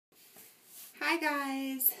Hi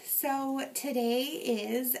guys, so today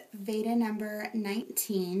is VEDA number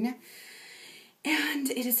 19 and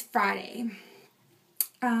it is Friday.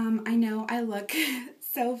 I know I look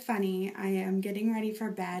so funny. I am getting ready for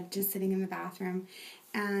bed, just sitting in the bathroom,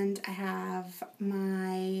 and I have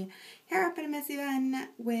my hair up in a messy bun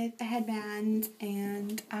with a headband,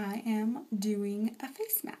 and I am doing a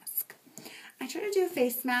face mask. I try to do a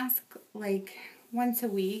face mask like once a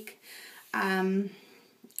week.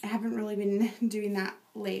 I haven't really been doing that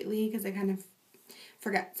lately because I kind of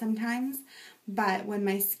forget sometimes, but when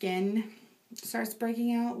my skin starts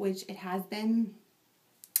breaking out, which it has been,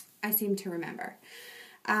 I seem to remember.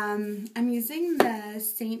 I'm using the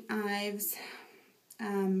St. Ives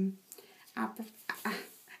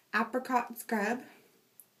apricot scrub,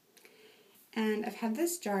 and I've had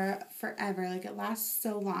this jar forever. Like, it lasts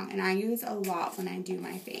so long, and I use a lot when I do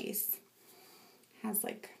my face. It has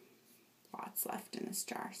like lots left in this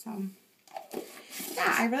jar, so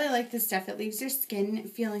yeah, I really like this stuff. It leaves your skin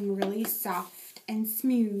feeling really soft and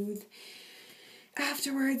smooth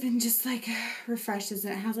afterwards, and just like refreshes.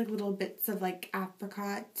 And it has like little bits of like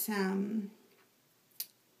apricot,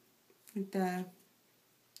 like the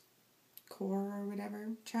core or whatever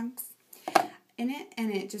chunks in it, and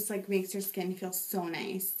it just like makes your skin feel so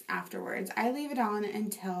nice afterwards. I leave it on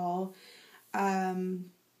until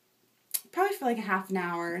probably for like a half an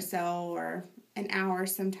hour or so, or an hour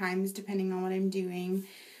sometimes, depending on what I'm doing.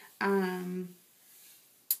 And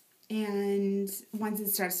once it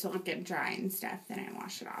starts to like get dry and stuff, then I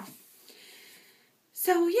wash it off.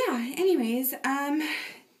 So yeah, anyways,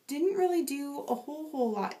 didn't really do a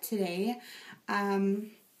whole lot today. I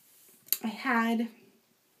had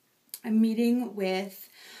a meeting with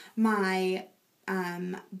my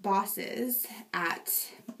bosses at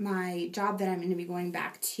my job that I'm going to be going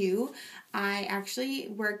back to. I actually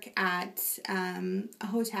work at a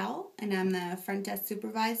hotel, and I'm the front desk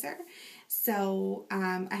supervisor. So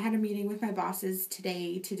I had a meeting with my bosses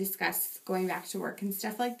today to discuss going back to work and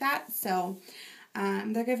stuff like that. So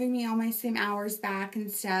they're giving me all my same hours back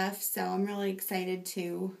and stuff. So I'm really excited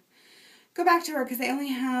to go back to work because I only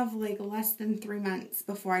have like less than 3 months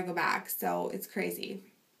before I go back. So it's crazy.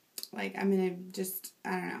 Like, I'm gonna just,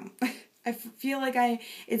 I don't know. I feel like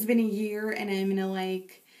it's been a year and I'm gonna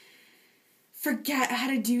like forget how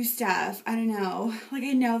to do stuff. I don't know. Like,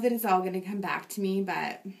 I know that it's all gonna come back to me,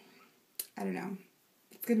 but I don't know.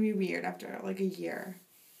 It's gonna be weird after like a year.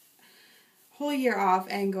 Whole year off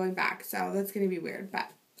and going back. So that's gonna be weird, but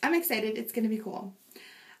I'm excited. It's gonna be cool.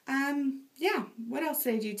 Yeah, what else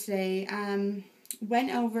did I do today?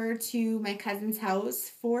 Went over to my cousin's house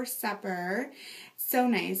for supper. So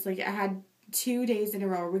nice. Like, I had 2 days in a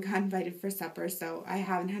row where we got invited for supper, so I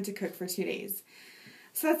haven't had to cook for 2 days.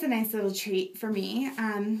 So that's a nice little treat for me.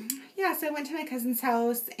 Yeah, so I went to my cousin's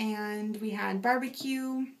house and we had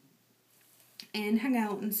barbecue and hung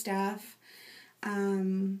out and stuff.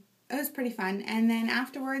 It was pretty fun. And then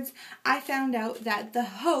afterwards, I found out that The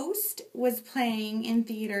Host was playing in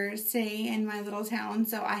theaters today in my little town,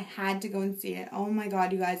 so I had to go and see it. Oh my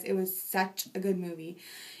god, you guys, it was such a good movie.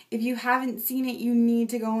 If you haven't seen it, you need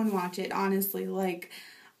to go and watch it, honestly. Like,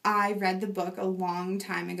 I read the book a long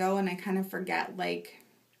time ago, and I kind of forget, like,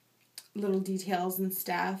 little details and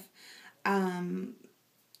stuff.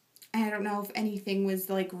 I don't know if anything was,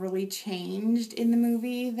 like, really changed in the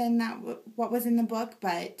movie than what was in the book,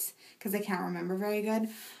 but, because I can't remember very good.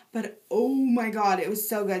 But, oh my god, it was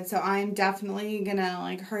so good. So I'm definitely gonna,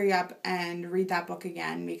 like, hurry up and read that book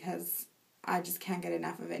again, because I just can't get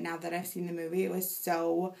enough of it now that I've seen the movie. It was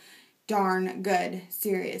so darn good,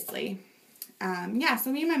 seriously. Yeah,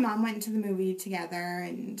 so me and my mom went to the movie together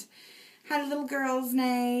and had a little girls'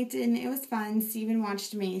 night, and it was fun. Steven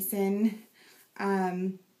watched Mason.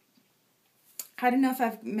 I don't know if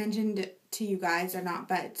I've mentioned it to you guys or not,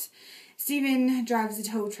 but Steven drives a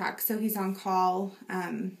tow truck, so he's on call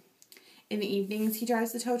in the evenings. He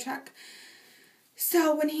drives the tow truck.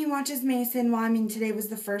 So when he watches Mason, well, I mean, today was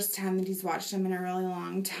the first time that he's watched him in a really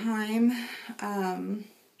long time.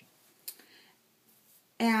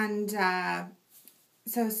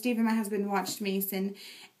 So Steven, my husband, watched Mason,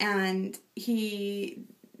 and he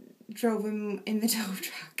drove him in the tow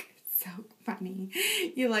truck. So funny.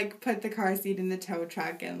 You like put the car seat in the tow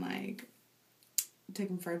truck and like took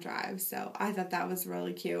him for a drive. So I thought that was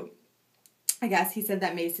really cute. I guess he said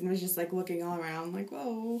that Mason was just like looking all around like,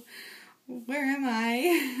 whoa, where am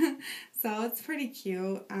I? So it's pretty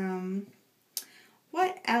cute.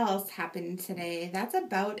 What else happened today? That's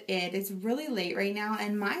about it. It's really late right now,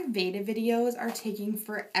 and my VEDA videos are taking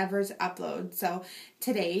forever to upload. So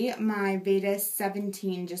today, my VEDA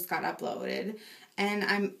 17 just got uploaded. And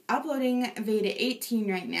I'm uploading VEDA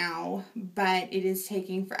 18 right now, but it is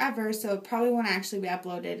taking forever, so it probably won't actually be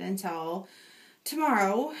uploaded until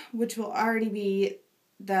tomorrow, which will already be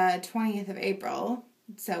the 20th of April.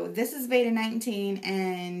 So this is VEDA 19,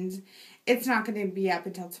 and it's not going to be up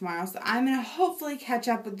until tomorrow. So I'm going to hopefully catch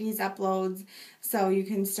up with these uploads so you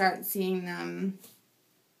can start seeing them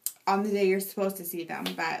on the day you're supposed to see them,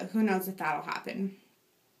 but who knows if that'll happen.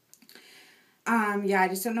 Yeah, I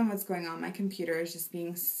just don't know what's going on. My computer is just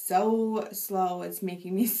being so slow. It's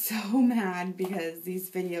making me so mad because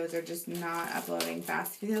these videos are just not uploading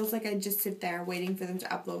fast. It feels like I just sit there waiting for them to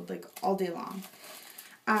upload like all day long.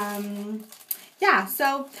 Yeah,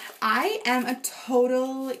 so I am a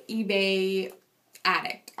total eBay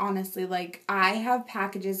addict, honestly. Like, I have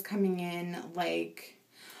packages coming in, like,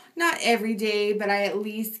 not every day, but I at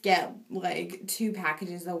least get, like, 2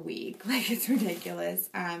 packages a week. Like, it's ridiculous.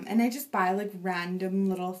 And I just buy, like, random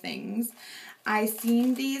little things. I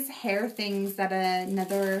seen these hair things that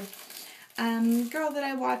another girl that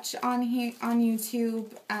I watch on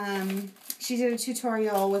YouTube, she did a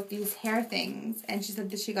tutorial with these hair things, and she said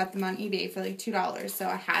that she got them on eBay for like $2, so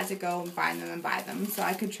I had to go and find them and buy them so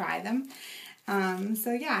I could try them.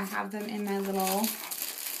 So yeah, I have them in my little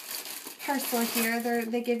parcel here.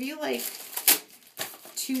 They give you like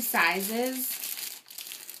 2 sizes.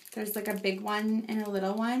 There's like a big one and a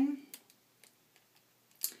little one.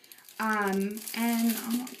 And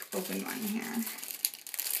I'll open one here.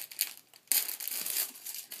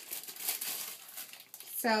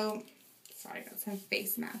 So, sorry, I got some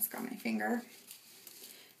face mask on my finger.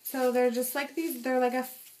 So they're just like these, they're like a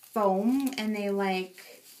foam, and they like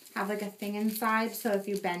have like a thing inside, so if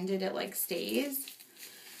you bend it, it like stays.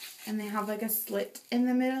 And they have like a slit in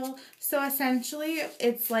the middle. So essentially,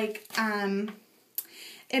 it's like,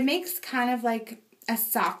 it makes kind of like a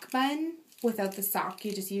sock bun without the sock.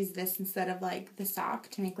 You just use this instead of like the sock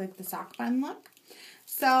to make like the sock bun look.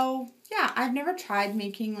 So yeah, I've never tried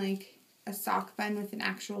making like a sock bun with an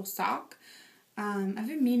actual sock. I've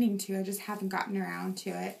been meaning to, I just haven't gotten around to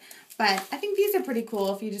it. But I think these are pretty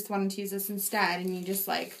cool if you just wanted to use this instead, and you just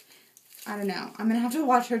like, I don't know. I'm going to have to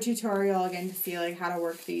watch her tutorial again to see like how to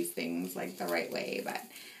work these things like the right way. But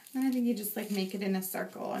then I think you just like make it in a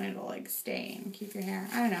circle and it'll like stay and keep your hair.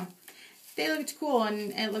 I don't know. They looked cool,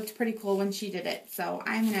 and it looked pretty cool when she did it. So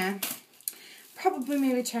I'm going to probably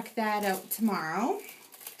maybe check that out tomorrow.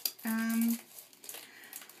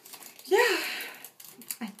 Yeah,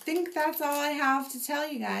 I think that's all I have to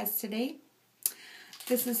tell you guys today.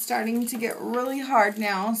 This is starting to get really hard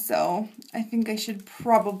now, so I think I should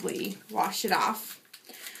probably wash it off.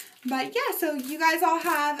 But yeah, so you guys all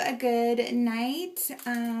have a good night,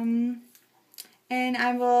 and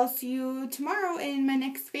I will see you tomorrow in my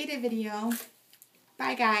next VEDA video.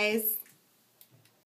 Bye, guys.